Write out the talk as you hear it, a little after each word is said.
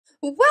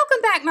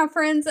Welcome back, my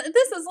friends.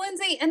 This is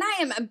Lindsay, and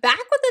I am back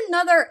with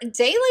another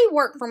daily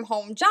work from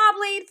home job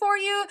lead for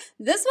you.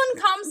 This one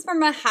comes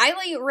from a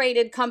highly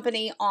rated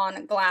company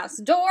on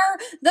Glassdoor.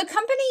 The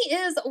company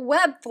is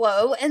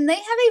Webflow, and they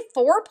have a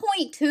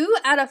 4.2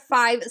 out of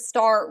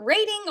 5-star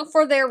rating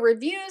for their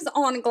reviews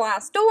on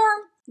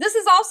Glassdoor. This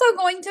is also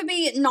going to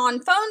be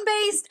non-phone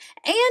based,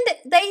 and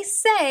they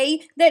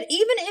say that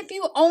even if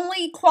you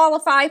only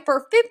qualify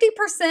for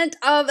 50%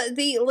 of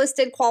the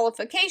listed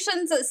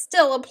qualifications,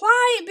 still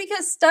apply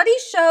because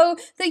studies show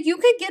that you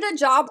could get a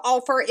job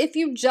offer if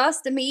you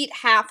just meet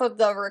half of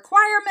the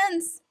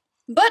requirements.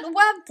 But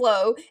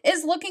Webflow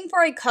is looking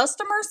for a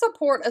customer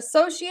support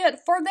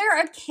associate for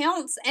their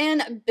accounts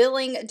and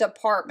billing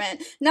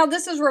department. Now,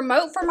 this is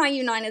remote for my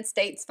United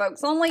States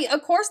folks only.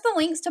 Of course, the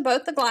links to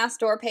both the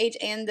Glassdoor page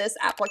and this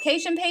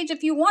application page,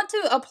 if you want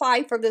to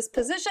apply for this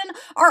position,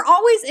 are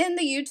always in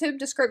the YouTube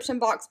description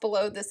box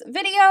below this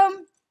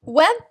video.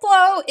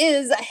 Webflow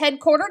is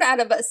headquartered out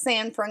of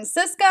San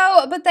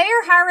Francisco, but they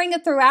are hiring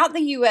throughout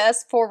the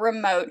U.S. for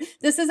remote.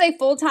 This is a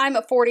full-time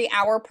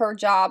 40-hour per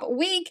job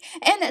week,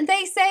 and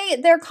they say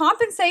their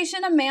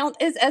compensation amount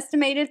is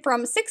estimated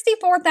from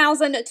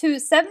 $64,000 to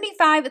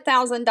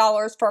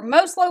 $75,000 for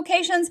most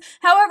locations.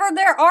 However,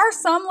 there are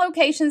some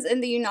locations in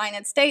the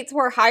United States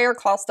where higher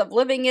cost of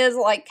living is,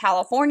 like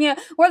California,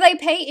 where they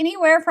pay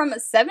anywhere from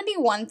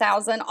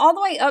 $71,000 all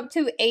the way up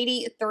to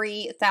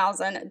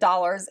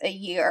 $83,000 a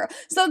year.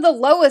 So the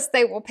lowest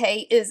they will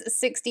pay is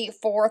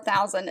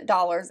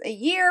 $64,000 a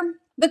year.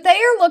 But they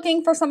are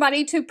looking for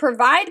somebody to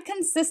provide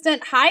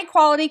consistent,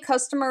 high-quality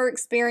customer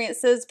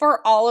experiences for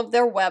all of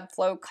their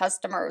Webflow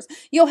customers.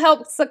 You'll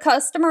help the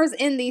customers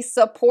in the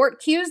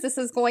support queues. This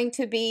is going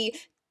to be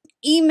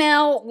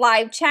email,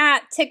 live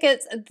chat,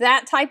 tickets,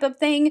 that type of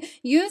thing,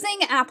 using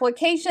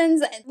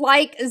applications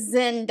like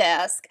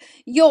Zendesk.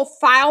 You'll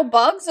file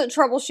bugs,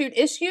 troubleshoot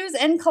issues,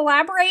 and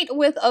collaborate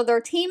with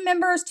other team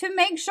members to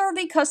make sure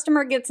the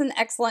customer gets an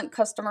excellent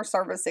customer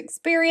service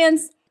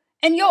experience.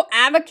 And you'll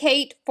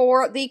advocate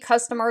for the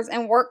customers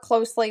and work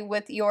closely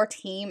with your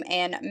team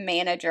and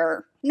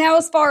manager. Now,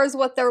 as far as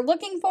what they're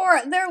looking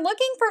for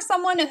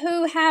someone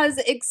who has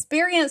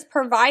experience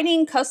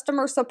providing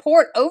customer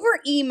support over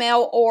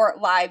email or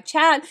live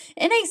chat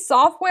in a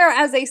software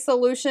as a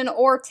solution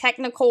or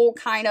technical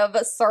kind of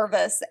a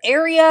service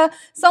area.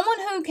 Someone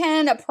who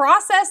can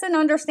process an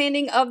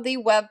understanding of the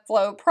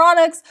Webflow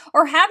products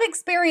or have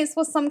experience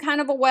with some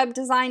kind of a web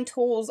design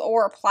tools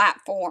or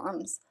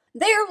platforms.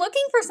 They are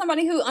looking for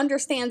somebody who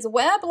understands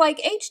web like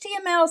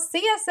HTML,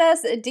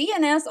 CSS,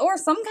 DNS, or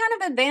some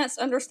kind of advanced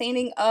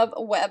understanding of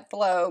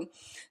Webflow.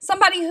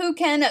 Somebody who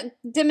can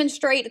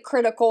demonstrate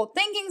critical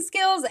thinking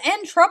skills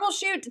and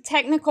troubleshoot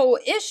technical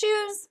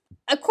issues.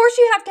 Of course,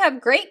 you have to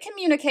have great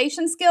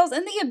communication skills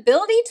and the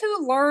ability to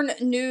learn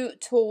new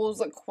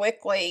tools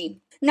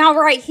quickly. Now,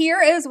 right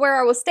here is where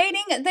I was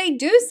stating, they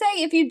do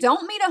say if you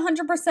don't meet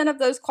 100% of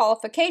those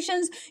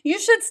qualifications, you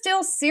should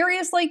still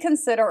seriously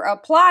consider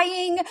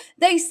applying.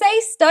 They say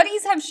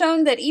studies have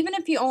shown that even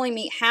if you only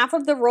meet half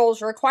of the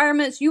role's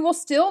requirements, you will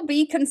still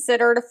be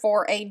considered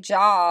for a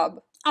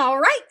job.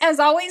 All right, as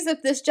always,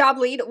 if this job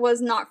lead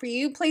was not for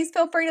you, please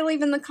feel free to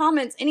leave in the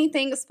comments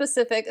anything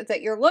specific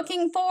that you're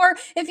looking for.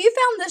 If you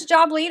found this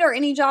job lead or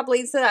any job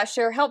leads that I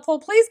share helpful,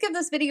 please give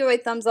this video a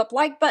thumbs up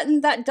like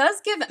button. That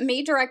does give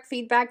me direct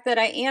feedback that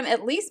I am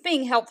at least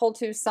being helpful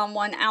to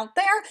someone out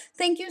there.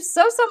 Thank you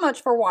so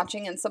much for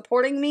watching and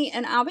supporting me,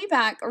 and I'll be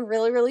back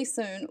really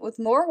soon with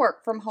more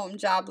work from home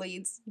job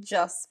leads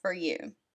just for you.